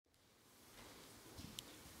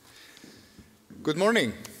Good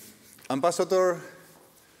morning, Ambassador,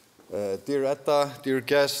 dear Edda, dear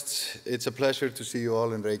guests. It's a pleasure to see you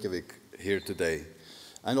all in Reykjavík here today.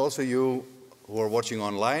 And also you who are watching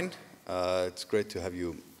online, it's great to have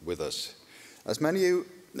you with us. As many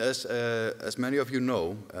of you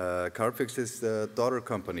know, Carbfix is the daughter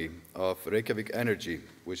company of Reykjavík Energy,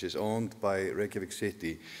 which is owned by Reykjavík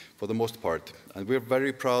City for the most part. And we're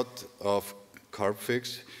very proud of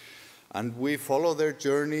Carbfix. And we follow their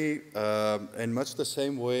journey in much the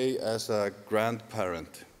same way as a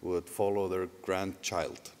grandparent would follow their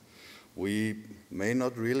grandchild. We may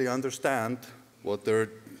not really understand what they're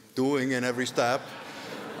doing in every step.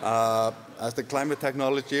 As the climate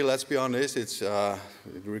technology, let's be honest, it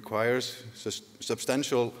requires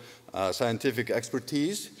substantial scientific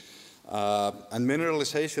expertise. And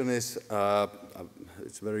mineralization is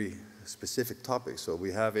it's a very specific topic, so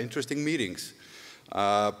we have interesting meetings.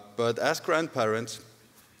 But as grandparents,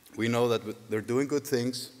 we know that they're doing good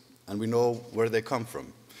things, and we know where they come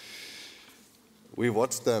from. We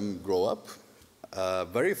watched them grow up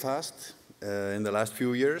very fast in the last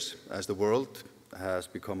few years, as the world has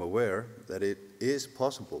become aware that it is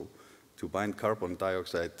possible to bind carbon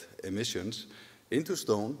dioxide emissions into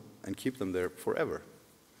stone and keep them there forever.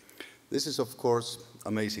 This is, of course,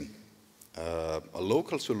 amazing. A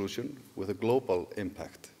local solution with a global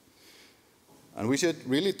impact. And we should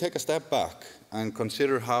really take a step back and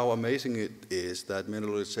consider how amazing it is that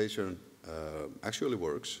mineralization actually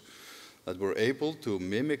works, that we're able to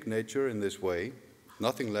mimic nature in this way,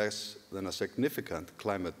 nothing less than a significant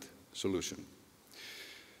climate solution.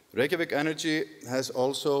 Reykjavík Energy has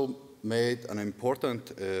also made an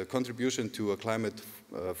important contribution to a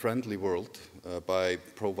climate-friendly world by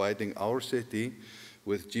providing our city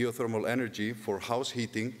with geothermal energy for house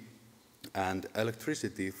heating and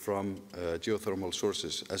electricity from geothermal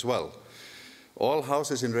sources as well. All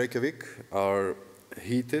houses in Reykjavík are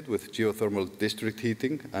heated with geothermal district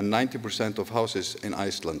heating, and 90% of houses in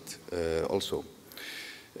Iceland also.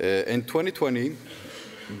 In 2020,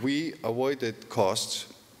 we avoided costs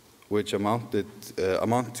which amount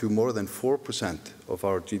to more than 4% of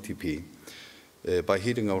our GDP by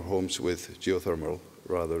heating our homes with geothermal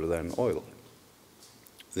rather than oil.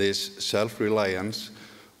 This self-reliance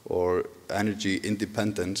or energy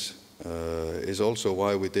independence is also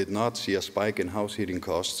why we did not see a spike in house heating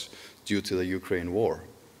costs due to the Ukraine war.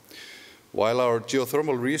 While our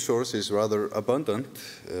geothermal resource is rather abundant,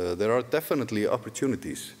 there are definitely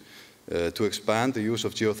opportunities to expand the use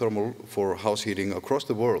of geothermal for house heating across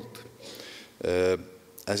the world,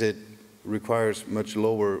 as it requires much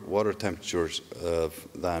lower water temperatures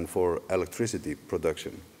than for electricity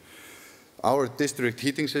production. Our district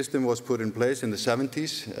heating system was put in place in the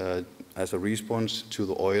 70s as a response to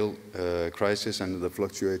the oil crisis and the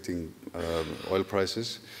fluctuating oil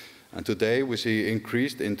prices. And today we see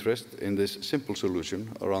increased interest in this simple solution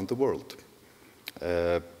around the world.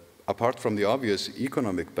 Apart from the obvious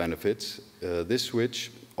economic benefits, this switch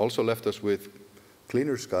also left us with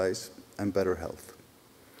cleaner skies and better health.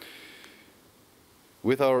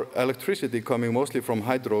 With our electricity coming mostly from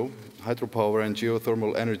hydropower and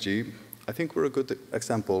geothermal energy, I think we're a good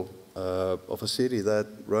example of a city that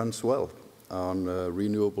runs well on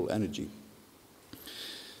renewable energy.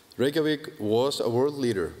 Reykjavík was a world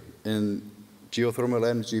leader in geothermal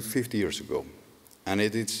energy 50 years ago, and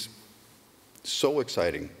it is so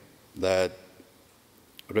exciting that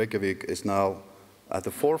Reykjavík is now at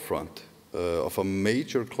the forefront of a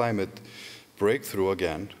major climate breakthrough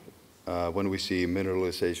again when we see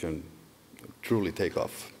mineralization truly take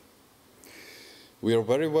off. We are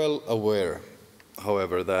very well aware,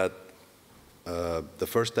 however, that the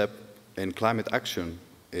first step in climate action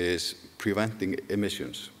is preventing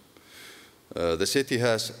emissions. The city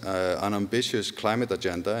has an ambitious climate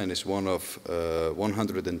agenda and is one of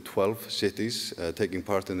 112 cities taking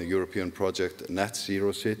part in the European project Net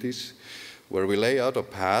Zero Cities, where we lay out a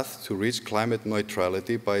path to reach climate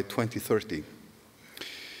neutrality by 2030.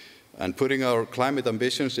 And putting our climate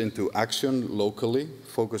ambitions into action locally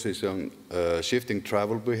focuses on shifting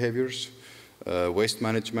travel behaviors, waste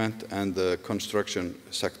management, and the construction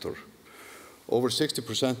sector. Over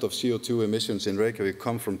 60% of CO2 emissions in Reykjavík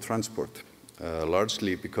come from transport,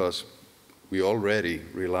 largely because we already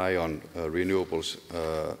rely on renewables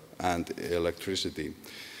and electricity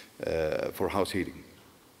for house heating.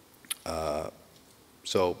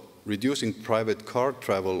 So reducing private car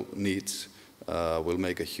travel needs will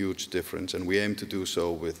make a huge difference, and we aim to do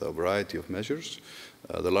so with a variety of measures,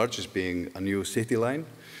 the largest being a new city line,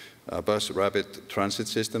 a bus rapid transit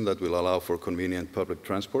system that will allow for convenient public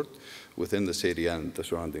transport within the city and the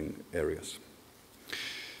surrounding areas.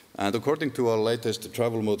 And according to our latest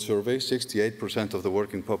travel mode survey, 68% of the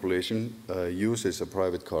working population uses a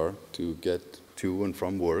private car to get to and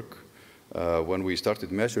from work. When we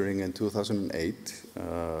started measuring in 2008,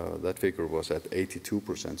 that figure was at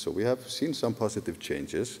 82%. So we have seen some positive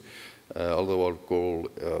changes, although our goal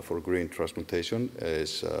for green transportation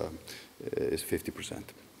is 50%.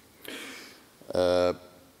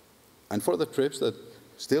 And for the trips that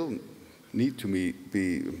still need to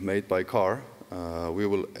be made by car, we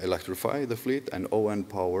will electrify the fleet, and ON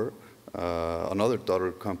Power, another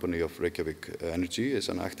daughter company of Reykjavík Energy, is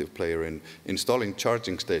an active player in installing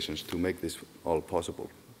charging stations to make this all possible.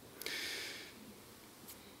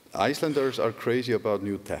 Icelanders are crazy about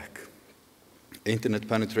new tech. Internet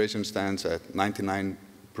penetration stands at 99%,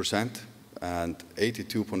 and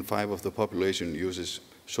 82.5% of the population uses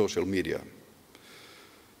social media.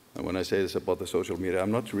 And when I say this about the social media,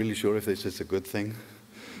 I'm not really sure if this is a good thing.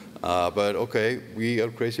 But okay, we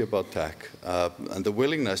are crazy about tech. And the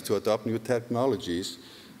willingness to adopt new technologies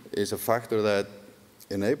is a factor that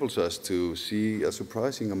enables us to see a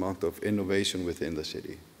surprising amount of innovation within the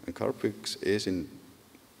city. And Carbfix is in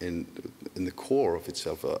the core of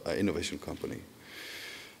itself an innovation company.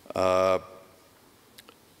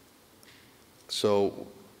 So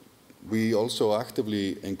we also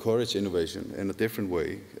actively encourage innovation in a different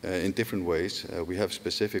way, in different ways. We have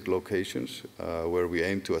specific locations where we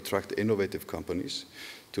aim to attract innovative companies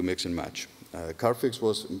to mix and match. Carbfix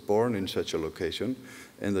was born in such a location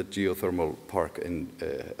in the geothermal park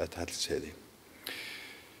at Hellisheiði.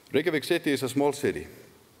 Reykjavík City is a small city,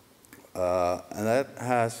 and that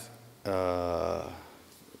has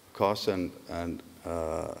costs and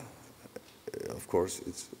of course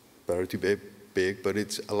it's better to be big, but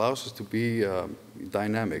it allows us to be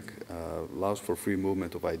dynamic, allows for free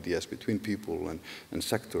movement of ideas between people and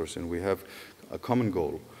sectors, and we have a common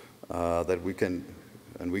goal that we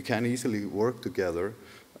can easily work together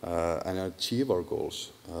and achieve our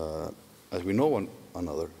goals as we know one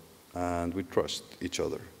another and we trust each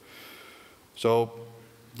other. So,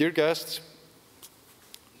 dear guests,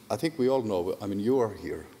 I think we all know, I mean, you are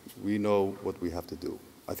here, we know what we have to do.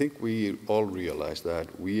 I think we all realize that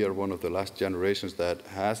we are one of the last generations that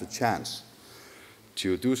has a chance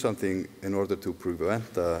to do something in order to prevent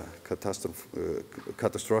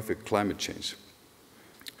catastrophic climate change.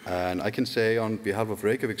 And I can say on behalf of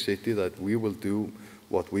Reykjavík City that we will do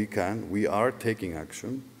what we can. We are taking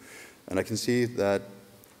action. And I can see that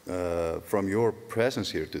from your presence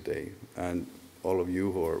here today, and all of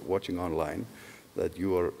you who are watching online, that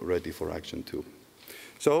you are ready for action too.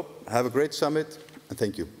 So have a great summit. And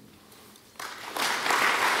thank you.